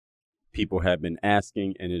People have been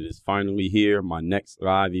asking, and it is finally here. My next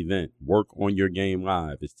live event, Work on Your Game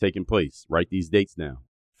Live, is taking place. Write these dates down.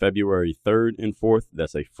 February 3rd and 4th,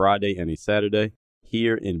 that's a Friday and a Saturday,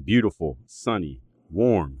 here in beautiful, sunny,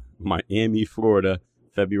 warm Miami, Florida,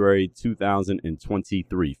 February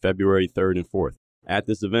 2023, February 3rd and 4th. At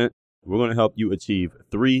this event, we're going to help you achieve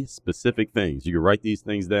 3 specific things. You can write these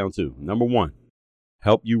things down too. Number 1,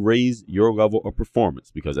 help you raise your level of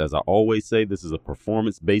performance, because as I always say, this is a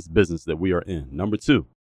performance-based business that we are in. Number 2,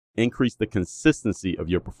 increase the consistency of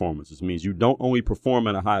your performance, which means you don't only perform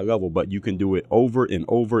at a high level, but you can do it over and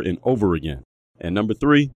over and over again. And number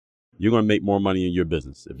 3, you're going to make more money in your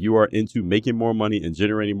business. If you are into making more money and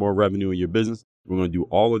generating more revenue in your business, we're going to do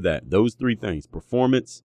all of that. Those 3 things: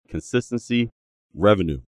 performance, consistency,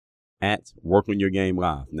 revenue, at Work on Your Game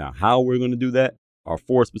Live. Now, how we're going to do that are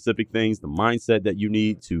 4 specific things: the mindset that you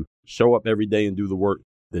need to show up every day and do the work,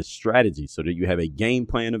 the strategy so that you have a game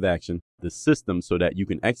plan of action, the system so that you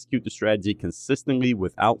can execute the strategy consistently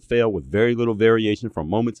without fail, with very little variation from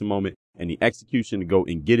moment to moment, and the execution to go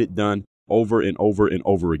and get it done over and over and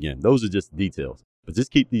over again. Those are just details. But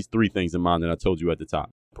just keep these 3 things in mind that I told you at the top: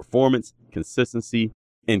 performance, consistency,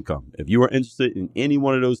 income. If you are interested in any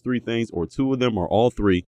one of those 3 things, or 2 of them, or all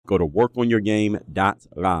 3, go to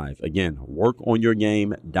workonyourgame.live. Again,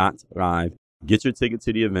 workonyourgame.live. Get your ticket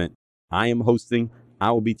to the event. I am hosting.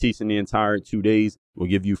 I will be teaching the entire 2 days. We'll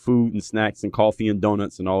give you food and snacks and coffee and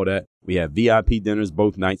donuts and all that. We have VIP dinners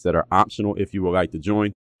both nights that are optional if you would like to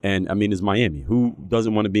join. And I mean, it's Miami. Who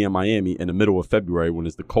doesn't want to be in Miami in the middle of February when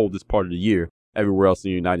it's the coldest part of the year everywhere else in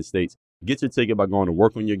the United States? Get your ticket by going to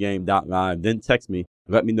workonyourgame.live. Then text me.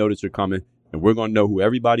 Let me know that you're coming. And we're going to know who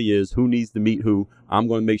everybody is, who needs to meet who. I'm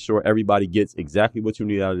going to make sure everybody gets exactly what you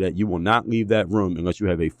need out of that. You will not leave that room unless you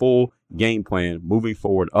have a full game plan moving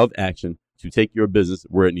forward of action to take your business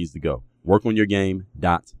where it needs to go.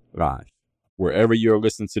 Workonyourgame.live. Wherever you're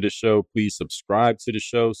listening to this show, please subscribe to the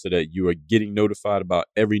show so that you are getting notified about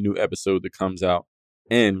every new episode that comes out,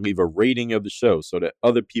 and leave a rating of the show so that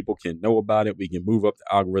other people can know about it. We can move up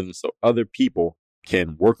the algorithm so other people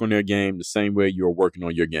can work on their game the same way you're working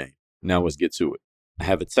on your game. Now let's get to it. I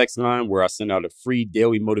have a text line where I send out a free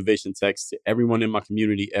daily motivation text to everyone in my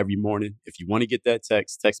community every morning. If you want to get that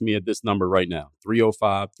text me at this number right now: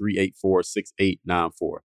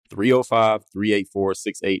 305-384-6894.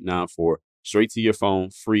 305-384-6894. Straight to your phone,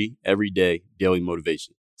 free, every day, daily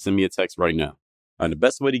motivation. Send me a text right now. And the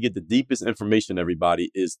best way to get the deepest information, everybody,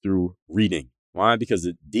 is through reading. Why? Because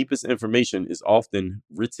the deepest information is often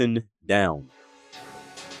written down.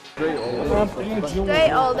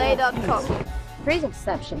 StrayAllDay.com. Pretty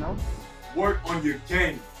exceptional. Work on your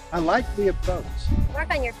game. I like the approach. Work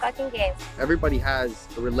on your fucking game. Everybody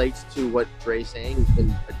relates to what Dre's saying in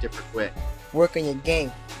a different way. Work on your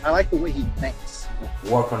game. I like the way he thinks.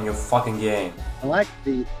 Work on your fucking game. I like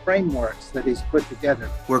the frameworks that he's put together.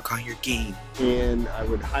 Work on your game. And I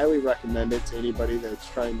would highly recommend it to anybody that's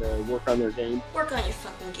trying to work on their game. Work on your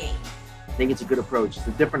fucking game. I think it's a good approach. It's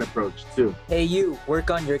a different approach, too. Hey, you,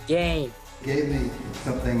 work on your game. Gave me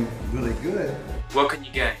something really good. Work on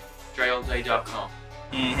your game. StrayAllDay.com.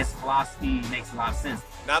 And his philosophy makes a lot of sense.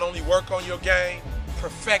 Not only work on your game,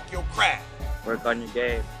 perfect your craft. Work on your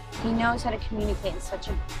game. He knows how to communicate in such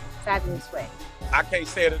a fabulous way. I can't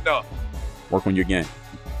say it enough. Work on your game.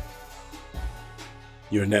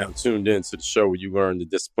 You're now tuned in to the show where you learn the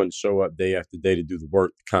discipline to show up day after day to do the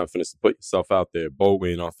work, the confidence to put yourself out there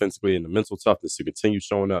boldly and authentically, and the mental toughness to continue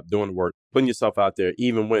showing up, doing the work, putting yourself out there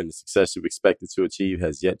even when the success you expected to achieve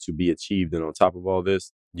has yet to be achieved. And on top of all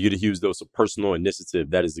this, you get a huge dose of personal initiative.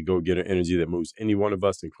 That is the go-getter energy that moves any one of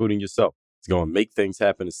us, including yourself. It's going to make things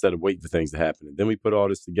happen instead of waiting for things to happen. And then we put all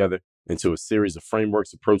this together into a series of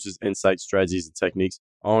frameworks, approaches, insights, strategies, and techniques,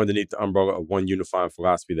 all underneath the umbrella of one unifying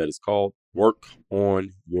philosophy that is called Work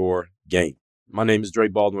on Your Game. My name is Dre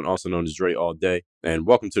Baldwin, also known as Dre All Day, and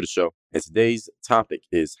welcome to the show. And today's topic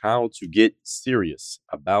is how to get serious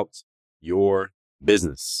about your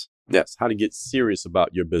business. Yes, how to get serious about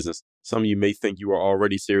your business. Some of you may think you are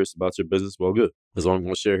already serious about your business. Well, good. Because what I'm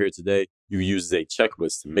going to share here today, you can use as a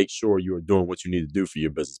checklist to make sure you are doing what you need to do for your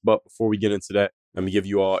business. But before we get into that, let me give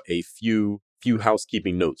you all a few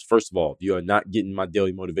housekeeping notes. First of all, if you are not getting my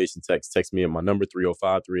daily motivation text me at my number,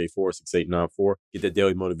 305-384-6894. Get that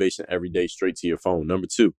daily motivation every day straight to your phone. Number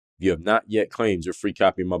 2, if you have not yet claimed your free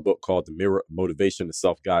copy of my book called The Mirror of Motivation, The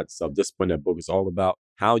Self-Guide to Self-Discipline, that book is all about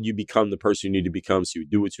how you become the person you need to become so you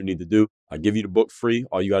do what you need to do. I give you the book free.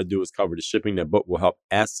 All you got to do is cover the shipping. That book will help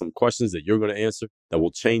ask some questions that you're going to answer that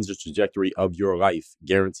will change the trajectory of your life.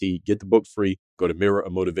 Guaranteed. Get the book free. Go to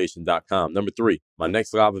mirrorofmotivation.com. Number 3, my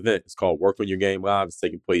next live event is called Work on Your Game Live. It's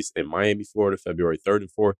taking place in Miami, Florida, February 3rd and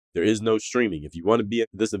 4th. There is no streaming. If you want to be at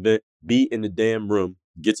this event, be in the damn room.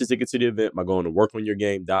 Get your ticket to the event by going to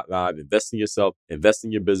workonyourgame.live. Invest in yourself, invest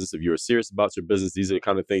in your business. If you're serious about your business, these are the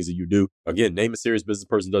kind of things that you do. Again, name a serious business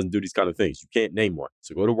person doesn't do these kind of things. You can't name one.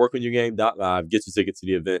 So go to workonyourgame.live, get your ticket to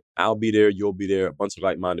the event. I'll be there. You'll be there. A bunch of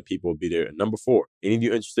like-minded people will be there. And number 4, any of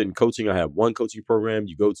you interested in coaching, I have one coaching program.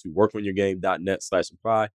 You go to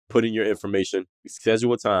workonyourgame.net/apply, put in your information,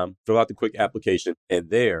 schedule a time, fill out the quick application, and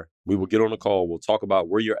there we will get on a call. We'll talk about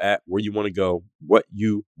where you're at, where you want to go, what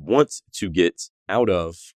you want to get out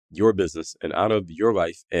of your business and out of your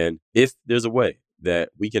life. And if there's a way that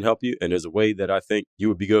we can help you and there's a way that I think you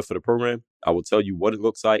would be good for the program, I will tell you what it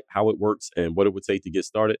looks like, how it works, and what it would take to get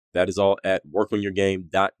started. That is all at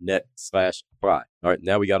workonyourgame.net/apply. All right,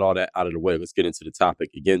 now we got all that out of the way. Let's get into the topic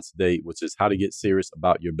again today, which is how to get serious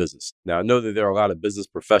about your business. Now, I know that there are a lot of business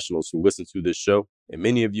professionals who listen to this show, and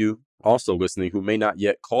many of you also listening who may not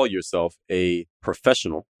yet call yourself a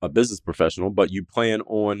professional, a business professional, but you plan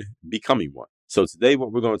on becoming one. So today,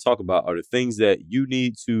 what we're going to talk about are the things that you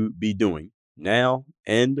need to be doing now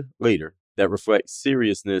and later that reflect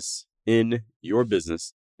seriousness in your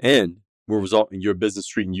business and will result in your business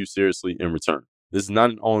treating you seriously in return. This is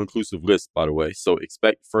not an all-inclusive list, by the way, so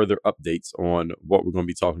expect further updates on what we're going to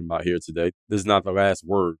be talking about here today. This is not the last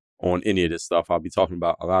word on any of this stuff. I'll be talking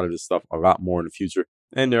about a lot of this stuff a lot more in the future.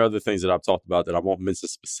 And there are other things that I've talked about that I won't mention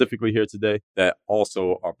specifically here today that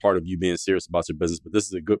also are part of you being serious about your business. But this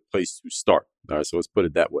is a good place to start. All right, so let's put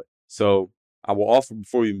it that way. So I will offer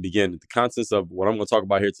before we even begin that the contents of what I'm going to talk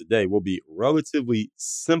about here today will be relatively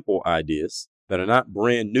simple ideas that are not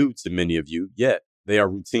brand new to many of you, yet they are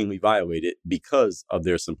routinely violated because of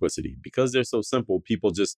their simplicity. Because they're so simple,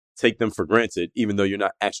 people just take them for granted, even though you're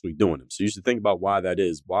not actually doing them. So you should think about why that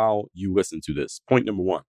is while you listen to this. Point number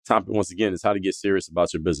 1. Topic, once again, is how to get serious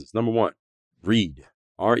about your business. Number 1, read.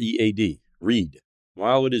 R-E-A-D. Read.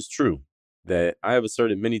 While it is true that I have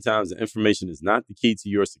asserted many times that information is not the key to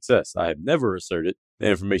your success, I have never asserted that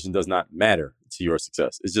information does not matter to your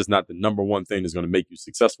success. It's just not the number one thing that's going to make you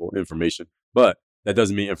successful, information. But that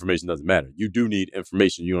doesn't mean information doesn't matter. You do need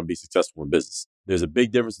information. You're going to be successful in business. There's a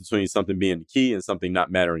big difference between something being the key and something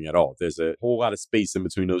not mattering at all. There's a whole lot of space in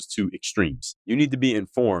between those two extremes. You need to be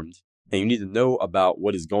informed and you need to know about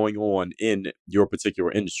what is going on in your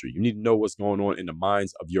particular industry. You need to know what's going on in the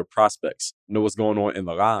minds of your prospects, know what's going on in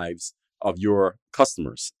the lives of your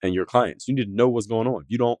customers and your clients. You need to know what's going on. If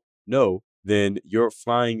you don't know, then you're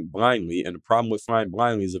flying blindly. And the problem with flying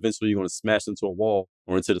blindly is eventually you're going to smash into a wall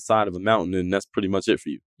or into the side of a mountain. And that's pretty much it for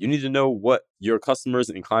you. You need to know what your customers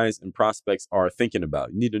and clients and prospects are thinking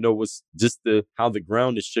about. You need to know what's how the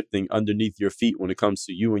ground is shifting underneath your feet when it comes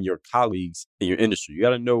to you and your colleagues in your industry. You got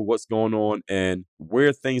to know what's going on and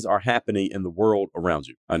where things are happening in the world around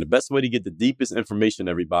you. And the best way to get the deepest information,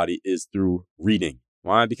 everybody, is through reading.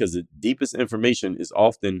 Why? Because the deepest information is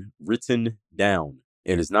often written down.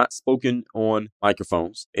 It is not spoken on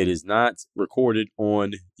microphones. It is not recorded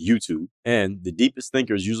on YouTube. And the deepest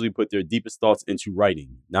thinkers usually put their deepest thoughts into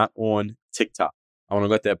writing, not on TikTok. I want to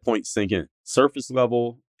let that point sink in. Surface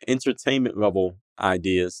level, entertainment level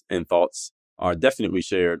ideas and thoughts are definitely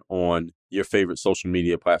shared on your favorite social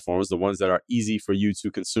media platforms, the ones that are easy for you to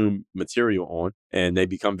consume material on. And they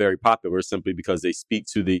become very popular simply because they speak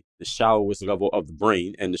to the shallowest level of the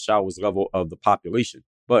brain and the shallowest level of the population.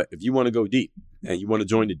 But if you want to go deep and you want to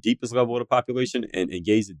join the deepest level of the population and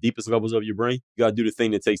engage the deepest levels of your brain, you got to do the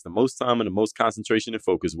thing that takes the most time and the most concentration and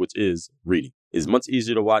focus, which is reading. It's much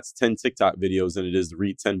easier to watch 10 TikTok videos than it is to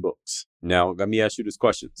read 10 books. Now, let me ask you this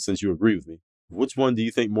question, since you agree with me. Which one do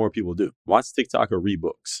you think more people do? Watch TikTok or read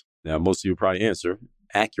books? Now, most of you probably answer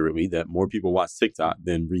accurately that more people watch TikTok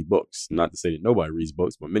than read books. Not to say that nobody reads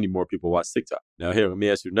books, but many more people watch TikTok. Now here, let me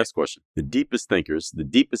ask you the next question. The deepest thinkers, the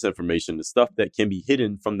deepest information, the stuff that can be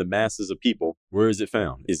hidden from the masses of people, where is it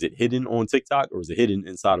found? Is it hidden on TikTok or is it hidden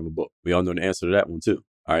inside of a book? We all know the answer to that one too.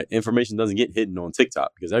 All right, information doesn't get hidden on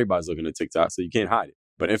TikTok because everybody's looking at TikTok, so you can't hide it.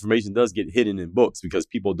 But information does get hidden in books because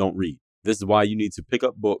people don't read. This is why you need to pick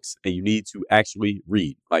up books and you need to actually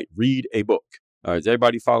read, like read a book. All right, does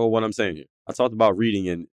everybody follow what I'm saying here? I talked about reading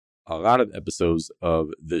in a lot of episodes of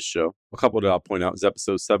this show. A couple that I'll point out is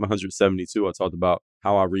episode 772. I talked about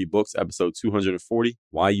how I read books. Episode 240,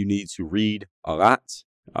 why you need to read a lot.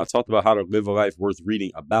 I talked about how to live a life worth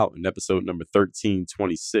reading about in episode number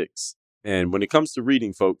 1326. And when it comes to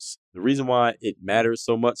reading, folks, the reason why it matters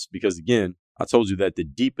so much, because again, I told you that the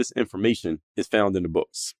deepest information is found in the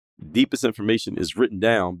books. The deepest information is written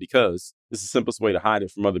down because it's the simplest way to hide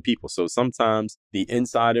it from other people. So sometimes the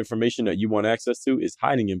inside information that you want access to is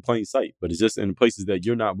hiding in plain sight, but it's just in places that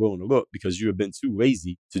you're not willing to look because you have been too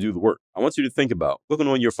lazy to do the work. I want you to think about looking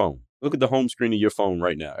on your phone. Look at the home screen of your phone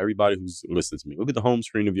right now. Everybody who's listening to me, look at the home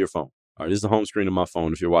screen of your phone. All right, this is the home screen of my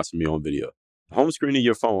phone if you're watching me on video. The home screen of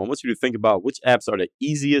your phone, I want you to think about which apps are the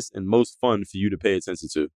easiest and most fun for you to pay attention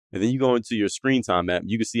to. And then you go into your screen time app,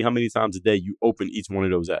 you can see how many times a day you open each one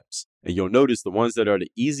of those apps. And you'll notice the ones that are the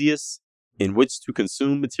easiest in which to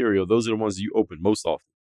consume material, those are the ones that you open most often.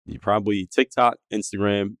 You probably TikTok,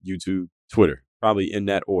 Instagram, YouTube, Twitter, probably in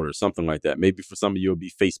that order, something like that. Maybe for some of you, it'll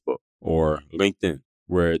be Facebook or LinkedIn,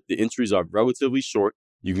 where the entries are relatively short.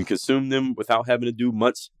 You can consume them without having to do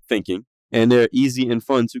much thinking, and they're easy and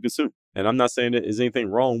fun to consume. And I'm not saying that there's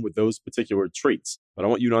anything wrong with those particular traits, but I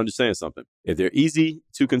want you to understand something. If they're easy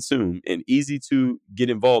to consume and easy to get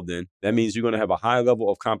involved in, that means you're going to have a high level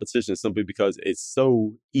of competition simply because it's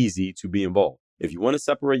so easy to be involved. If you want to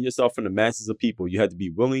separate yourself from the masses of people, you have to be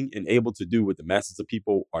willing and able to do what the masses of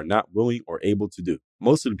people are not willing or able to do.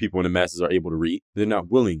 Most of the people in the masses are able to read. They're not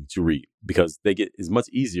willing to read because it's much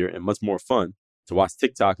easier and much more fun to watch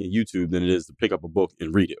TikTok and YouTube than it is to pick up a book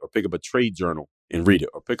and read it, or pick up a trade journal and read it,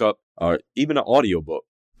 or pick up even an audio book.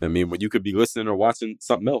 I mean, when you could be listening or watching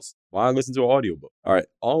something else, why listen to an audiobook? All right,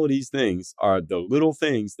 all of these things are the little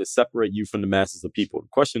things that separate you from the masses of people. The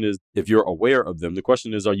question is, if you're aware of them, the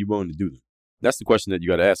question is, are you willing to do them? That's the question that you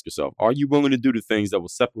got to ask yourself. Are you willing to do the things that will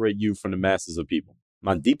separate you from the masses of people?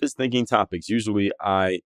 My deepest thinking topics, usually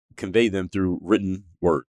I convey them through written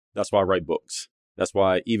word. That's why I write books. That's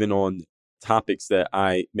why even on topics that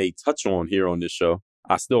I may touch on here on this show,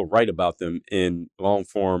 I still write about them in long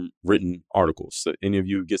form written articles. So any of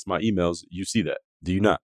you who gets my emails, you see that. Do you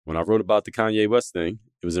not? When I wrote about the Kanye West thing,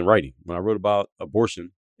 it was in writing. When I wrote about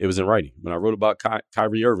abortion, it was in writing. When I wrote about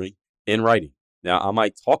Kyrie Irving, in writing. Now, I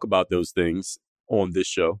might talk about those things on this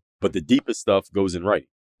show, but the deepest stuff goes in writing.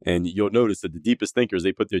 And you'll notice that the deepest thinkers,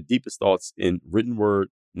 they put their deepest thoughts in written word,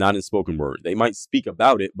 not in spoken word. They might speak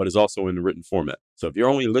about it, but it's also in the written format. So if you're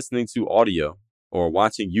only listening to audio or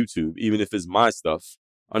watching YouTube, even if it's my stuff,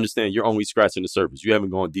 understand you're only scratching the surface. You haven't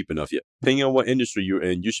gone deep enough yet. Depending on what industry you're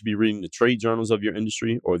in, you should be reading the trade journals of your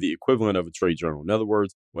industry or the equivalent of a trade journal. In other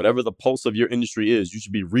words, whatever the pulse of your industry is, you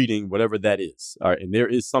should be reading whatever that is. All right. And there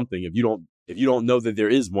is something. If you don't know that there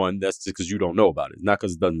is one, that's just because you don't know about it, not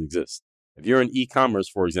because it doesn't exist. If you're in e-commerce,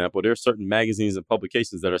 for example, there are certain magazines and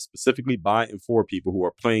publications that are specifically by and for people who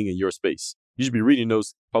are playing in your space. You should be reading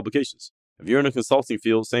those publications. If you're in a consulting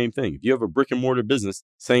field, same thing. If you have a brick and mortar business,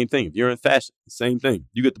 same thing. If you're in fashion, same thing.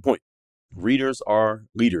 You get the point. Readers are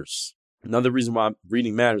leaders. Another reason why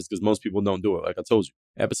reading matters is because most people don't do it. Like I told you,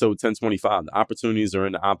 episode 1025, the opportunities are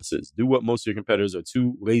in the opposites. Do what most of your competitors are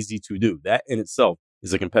too lazy to do. That in itself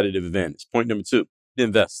is a competitive advantage. Point number 2,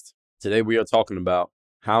 invest. Today we are talking about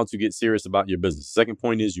how to get serious about your business. The second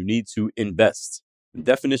point is you need to invest. The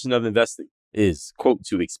definition of investing is, quote,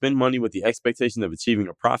 to expend money with the expectation of achieving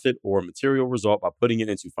a profit or a material result by putting it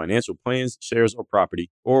into financial plans, shares, or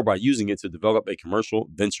property, or by using it to develop a commercial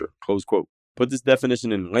venture, close quote. Put this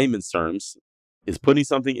definition in layman's terms, is putting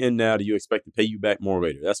something in now that you expect to pay you back more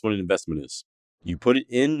later. That's what an investment is. You put it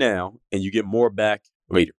in now and you get more back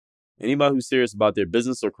later. Anybody who's serious about their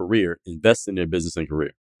business or career invests in their business and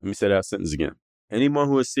career. Let me say that sentence again. Anyone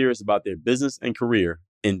who is serious about their business and career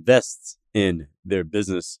invests in their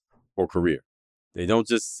business or career. They don't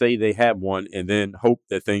just say they have one and then hope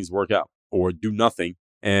that things work out, or do nothing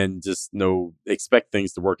and just expect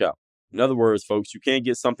things to work out. In other words, folks, you can't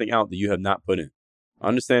get something out that you have not put in.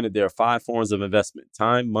 Understand that there are 5 forms of investment: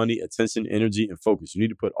 time, money, attention, energy, and focus. You need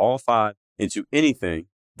to put all 5 into anything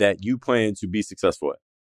that you plan to be successful at.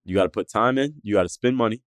 You got to put time in, you got to spend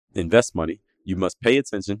money, invest money, you must pay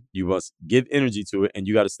attention, you must give energy to it, and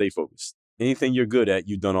you got to stay focused. Anything you're good at,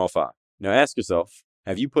 you've done all 5. Now ask yourself,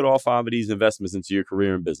 have you put all 5 of these investments into your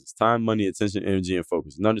career and business? Time, money, attention, energy, and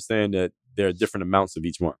focus. And understand that there are different amounts of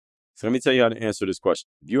each one. So let me tell you how to answer this question.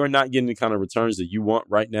 If you are not getting the kind of returns that you want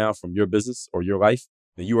right now from your business or your life,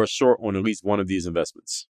 then you are short on at least one of these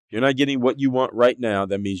investments. If you're not getting what you want right now,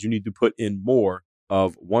 that means you need to put in more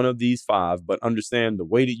of one of these 5, but understand the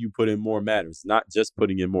way that you put in more matters, not just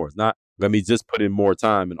putting in more. It's not, let me just put in more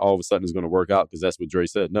time and all of a sudden it's going to work out because that's what Dre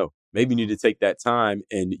said. No, maybe you need to take that time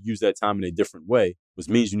and use that time in a different way, which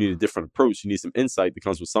means you need a different approach. You need some insight that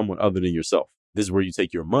comes with someone other than yourself. This is where you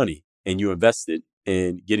take your money and you invest it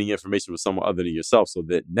in getting information with someone other than yourself, so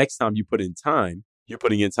that next time you put in time, you're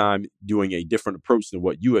putting in time doing a different approach than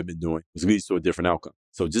what you have been doing, which leads to a different outcome.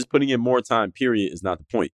 So just putting in more time, period, is not the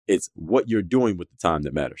point. It's what you're doing with the time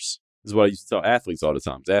that matters. This is what I used to tell athletes all the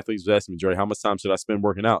time. Athletes would ask me, Dre, how much time should I spend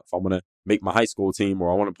working out if I want to make my high school team,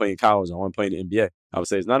 or I want to play in college, or I want to play in the NBA? I would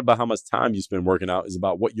say it's not about how much time you spend working out. It's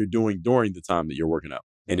about what you're doing during the time that you're working out.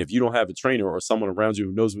 And if you don't have a trainer or someone around you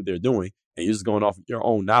who knows what they're doing, and you're just going off of your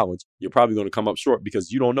own knowledge, you're probably going to come up short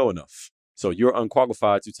because you don't know enough. So you're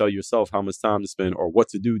unqualified to tell yourself how much time to spend or what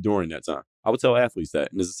to do during that time. I would tell athletes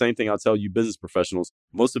that. And it's the same thing I'll tell you business professionals.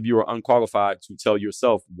 Most of you are unqualified to tell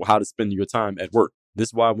yourself how to spend your time at work. This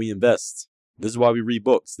is why we invest. This is why we read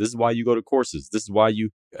books. This is why you go to courses. This is why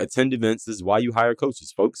you attend events. This is why you hire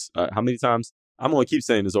coaches, folks. How many times? I'm going to keep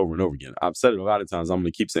saying this over and over again. I've said it a lot of times. I'm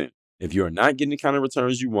going to keep saying it. If you are not getting the kind of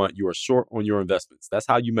returns you want, you are short on your investments. That's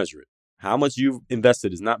how you measure it. How much you've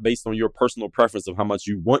invested is not based on your personal preference of how much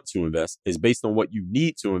you want to invest. It's based on what you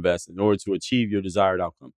need to invest in order to achieve your desired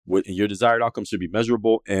outcome. And your desired outcome should be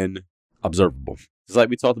measurable and observable. It's like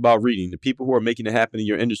we talked about reading. The people who are making it happen in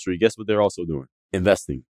your industry, guess what they're also doing?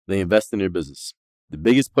 Investing. They invest in their business. The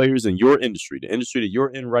biggest players in your industry, the industry that you're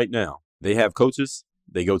in right now, they have coaches,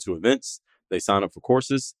 they go to events, they sign up for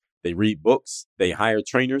courses, they read books, they hire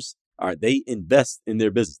trainers. All right, they invest in their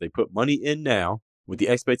business. They put money in now with the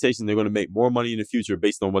expectation they're going to make more money in the future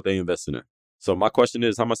based on what they invested in. So my question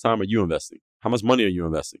is, how much time are you investing? How much money are you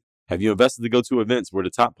investing? Have you invested to go to events where the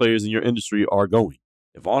top players in your industry are going?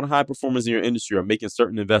 If all the high performers in your industry are making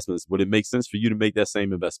certain investments, would it make sense for you to make that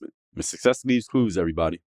same investment? When success leaves clues,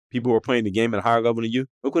 everybody. People who are playing the game at a higher level than you,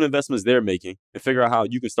 look what investments they're making and figure out how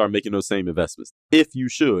you can start making those same investments. If you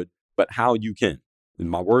should, but how you can. And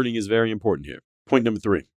my wording is very important here. Point number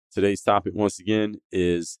 3. Today's topic, once again,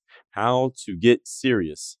 is how to get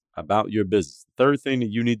serious about your business. The third thing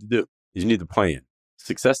that you need to do is you need to plan.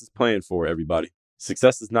 Success is planned for, everybody.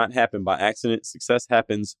 Success does not happen by accident. Success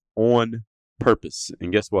happens on purpose.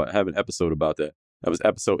 And guess what? I have an episode about that. That was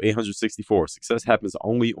episode 864. Success happens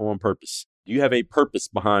only on purpose. Do you have a purpose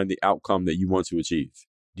behind the outcome that you want to achieve?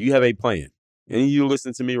 Do you have a plan? Any of you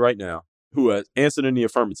listening to me right now who has answered in the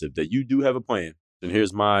affirmative that you do have a plan, then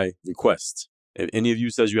here's my request. If any of you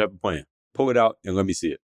says you have a plan, pull it out and let me see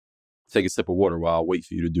it. Take a sip of water while I wait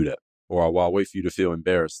for you to do that. Or while I wait for you to feel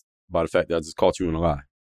embarrassed by the fact that I just caught you in a lie.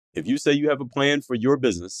 If you say you have a plan for your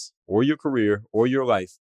business or your career or your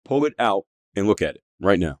life, pull it out and look at it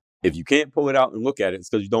right now. If you can't pull it out and look at it, it's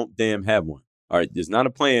because you don't damn have one. All right, there's not a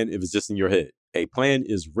plan if it's just in your head. A plan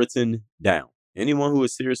is written down. Anyone who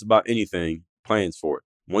is serious about anything plans for it.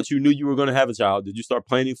 Once you knew you were going to have a child, did you start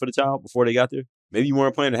planning for the child before they got there? Maybe you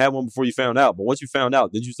weren't planning to have one before you found out, but once you found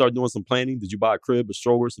out, did you start doing some planning? Did you buy a crib, a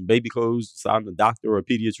stroller, some baby clothes, decide on a doctor or a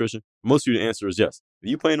pediatrician? Most of you, the answer is yes. If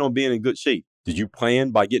you plan on being in good shape, did you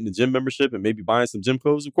plan by getting a gym membership and maybe buying some gym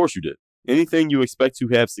clothes? Of course you did. Anything you expect to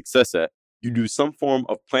have success at, you do some form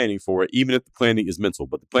of planning for it, even if the planning is mental.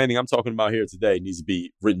 But the planning I'm talking about here today needs to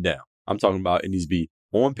be written down. I'm talking about it needs to be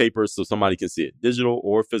on paper so somebody can see it, digital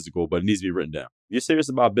or physical, but it needs to be written down. If you're serious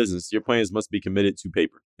about business, your plans must be committed to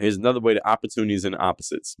paper. And here's another way to opportunities and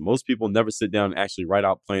opposites. Most people never sit down and actually write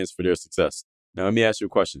out plans for their success. Now, let me ask you a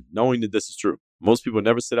question. Knowing that this is true, most people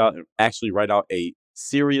never sit out and actually write out a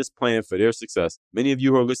serious plan for their success. Many of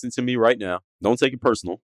you who are listening to me right now, don't take it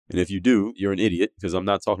personal. And if you do, you're an idiot because I'm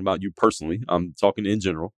not talking about you personally. I'm talking in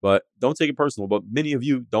general, but don't take it personal. But many of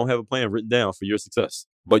you don't have a plan written down for your success,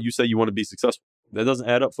 but you say you want to be successful. That doesn't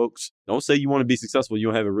add up, folks. Don't say you want to be successful. You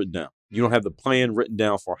don't have it written down. You don't have the plan written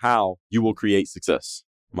down for how you will create success.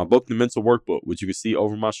 My book, The Mental Workbook, which you can see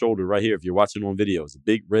over my shoulder right here if you're watching on video, is a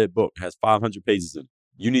big red book. It has 500 pages in it.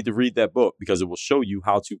 You need to read that book because it will show you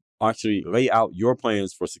how to actually lay out your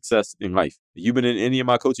plans for success in life. If you've been in any of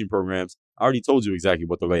my coaching programs, I already told you exactly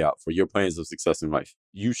what to lay out for your plans of success in life.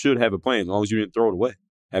 You should have a plan as long as you didn't throw it away.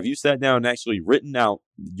 Have you sat down and actually written out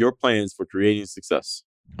your plans for creating success?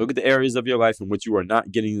 Look at the areas of your life in which you are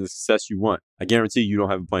not getting the success you want. I guarantee you don't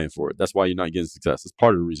have a plan for it. That's why you're not getting success. It's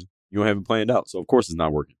part of the reason. You don't have it planned out. So of course it's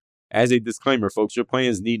not working. As a disclaimer, folks, your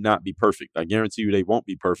plans need not be perfect. I guarantee you they won't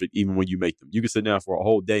be perfect even when you make them. You can sit down for a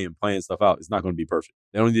whole day and plan stuff out. It's not going to be perfect.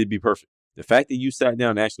 They don't need to be perfect. The fact that you sat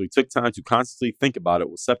down and actually took time to consciously think about it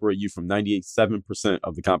will separate you from 98.7%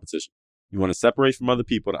 of the competition. You want to separate from other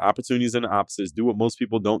people, the opportunities and the opposites, do what most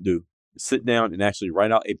people don't do. Sit down and actually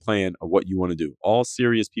write out a plan of what you want to do. All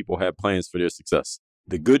serious people have plans for their success.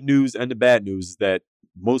 The good news and the bad news is that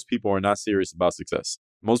most people are not serious about success.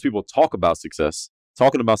 Most people talk about success.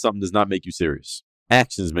 Talking about something does not make you serious.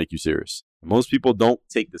 Actions make you serious. Most people don't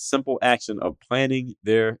take the simple action of planning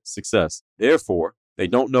their success. Therefore, they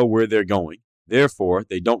don't know where they're going. Therefore,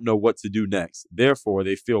 they don't know what to do next. Therefore,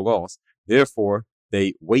 they feel lost. Therefore,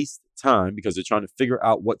 they waste time because they're trying to figure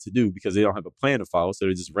out what to do because they don't have a plan to follow. So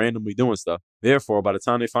they're just randomly doing stuff. Therefore, by the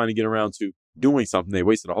time they finally get around to doing something. They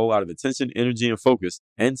wasted a whole lot of attention, energy, and focus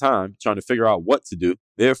and time trying to figure out what to do.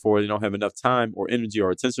 Therefore, they don't have enough time or energy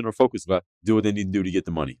or attention or focus left to do what they need to do to get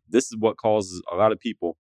the money. This is what causes a lot of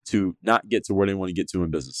people to not get to where they want to get to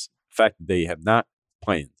in business. The fact that they have not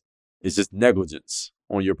planned. It's just negligence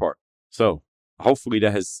on your part. So hopefully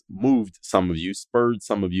that has moved some of you, spurred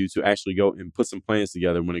some of you to actually go and put some plans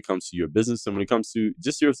together when it comes to your business and when it comes to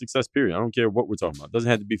just your success, period. I don't care what we're talking about. It doesn't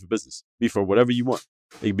have to be for business. It can be for whatever you want.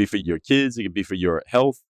 It can be for your kids. It can be for your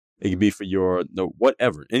health. It can be for your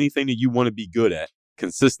whatever. Anything that you want to be good at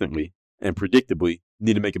consistently and predictably, you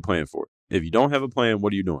need to make a plan for it. If you don't have a plan,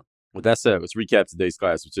 what are you doing? With that said, let's recap today's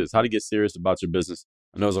class, which is how to get serious about your business.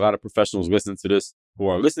 I know there's a lot of professionals listening to this who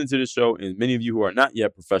are listening to this show, and many of you who are not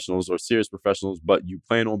yet professionals or serious professionals, but you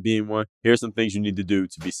plan on being one. Here's some things you need to do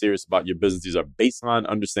to be serious about your business. These are baseline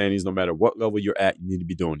understandings. No matter what level you're at, you need to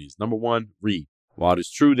be doing these. Number one, read. While it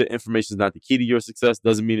is true that information is not the key to your success,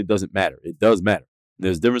 doesn't mean it doesn't matter. It does matter.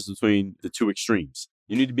 There's a difference between the two extremes.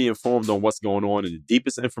 You need to be informed on what's going on, and the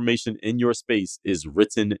deepest information in your space is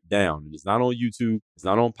written down. It is not on YouTube. It's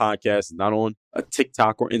not on podcasts. It's not on a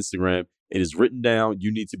TikTok or Instagram. It is written down.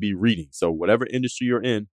 You need to be reading. So whatever industry you're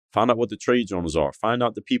in, find out what the trade journals are. Find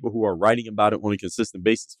out the people who are writing about it on a consistent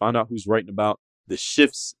basis. Find out who's writing about the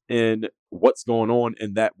shifts in what's going on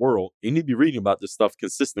in that world. You need to be reading about this stuff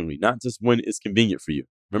consistently, not just when it's convenient for you.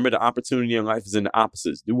 Remember, the opportunity in life is in the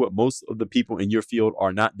opposites. Do what most of the people in your field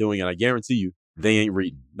are not doing, and I guarantee you, they ain't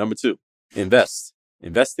reading. Number two, invest.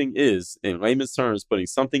 Investing is, in layman's terms, putting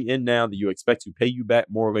something in now that you expect to pay you back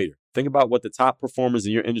more later. Think about what the top performers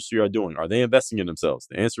in your industry are doing. Are they investing in themselves?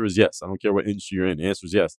 The answer is yes. I don't care what industry you're in. The answer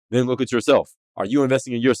is yes. Then look at yourself. Are you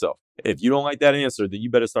investing in yourself? If you don't like that answer, then you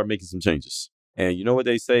better start making some changes. And you know what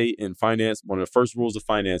they say in finance? One of the first rules of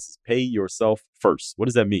finance is pay yourself first. What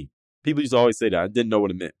does that mean? People used to always say that. I didn't know what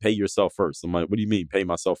it meant. Pay yourself first. I'm like, what do you mean pay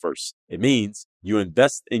myself first? It means you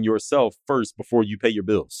invest in yourself first before you pay your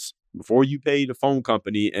bills. Before you pay the phone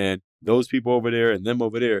company and those people over there and them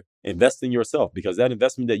over there, invest in yourself, because that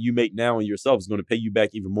investment that you make now in yourself is going to pay you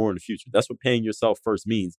back even more in the future. That's what paying yourself first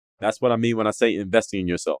means. That's what I mean when I say investing in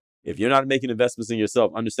yourself. If you're not making investments in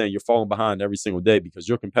yourself, understand you're falling behind every single day, because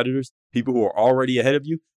your competitors, people who are already ahead of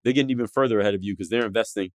you, they're getting even further ahead of you because they're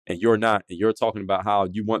investing and you're not. And you're talking about how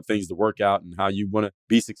you want things to work out and how you want to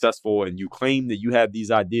be successful. And you claim that you have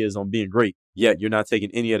these ideas on being great, yet you're not taking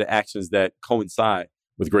any of the actions that coincide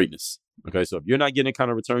with greatness. Okay, so if you're not getting the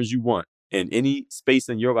kind of returns you want in any space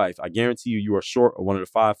in your life, I guarantee you are short of one of the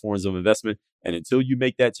 5 forms of investment. And until you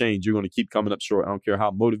make that change, you're going to keep coming up short. I don't care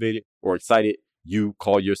how motivated or excited you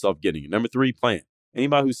call yourself getting. Number 3, plan.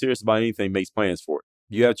 Anybody who's serious about anything makes plans for it.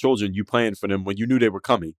 You have children, you plan for them when you knew they were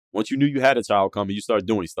coming. Once you knew you had a child coming, you started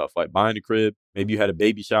doing stuff like buying a crib. Maybe you had a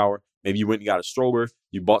baby shower. Maybe you went and got a stroller.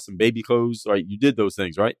 You bought some baby clothes, right? You did those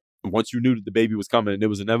things, right? And once you knew that the baby was coming and it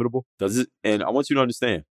was inevitable, and I want you to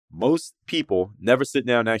understand, most people never sit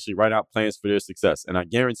down and actually write out plans for their success. And I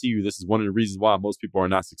guarantee you this is one of the reasons why most people are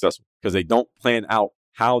not successful, because they don't plan out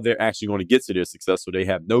how they're actually going to get to their success. So they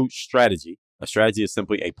have no strategy. A strategy is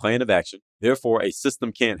simply a plan of action. Therefore, a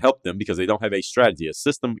system can't help them because they don't have a strategy. A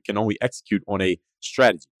system can only execute on a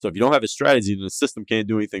strategy. So if you don't have a strategy, then the system can't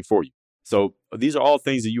do anything for you. So these are all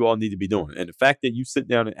things that you all need to be doing. And the fact that you sit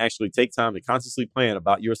down and actually take time to consciously plan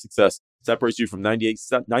about your success separates you from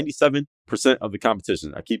 97% of the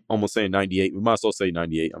competition. I keep almost saying 98. We might as well say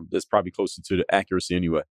 98. That's probably closer to the accuracy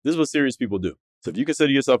anyway. This is what serious people do. So if you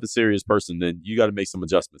consider yourself a serious person, then you got to make some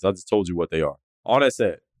adjustments. I just told you what they are. All that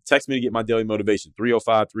said, text me to get my daily motivation,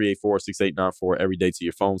 305-384-6894 every day to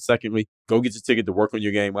your phone. Secondly, go get your ticket to Work on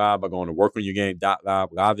Your Game Live by going to workonyourgame.live.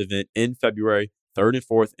 Live event in February 3rd and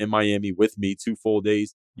 4th in Miami with me, 2 full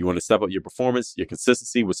days. You want to step up your performance, your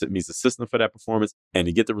consistency, which means the system for that performance, and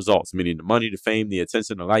to get the results, meaning the money, the fame, the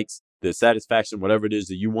attention, the likes, the satisfaction, whatever it is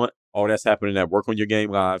that you want. All that's happening at Work on Your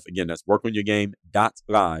Game Live. Again, that's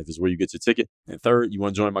workonyourgame.live is where you get your ticket. And third, you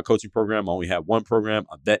want to join my coaching program. I only have one program.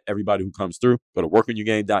 I vet everybody who comes through. Go to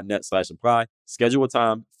workonyourgame.net/apply. Schedule a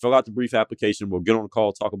time, fill out the brief application. We'll get on a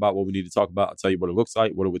call, talk about what we need to talk about. I'll tell you what it looks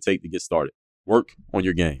like, what it would take to get started. Work on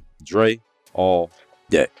your game. Dre, all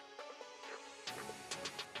day.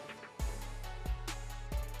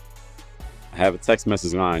 I have a text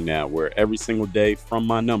message line now where every single day from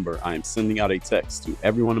my number, I am sending out a text to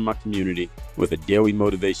everyone in my community with a daily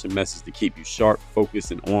motivation message to keep you sharp,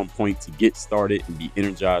 focused, and on point to get started and be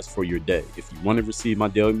energized for your day. If you want to receive my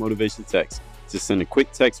daily motivation text, just send a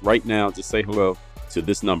quick text right now to say hello to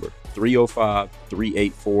this number,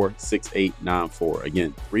 305-384-6894.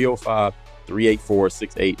 Again,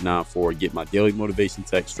 305-384-6894. Get my daily motivation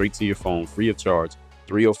text straight to your phone, free of charge,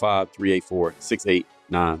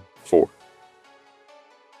 305-384-6894.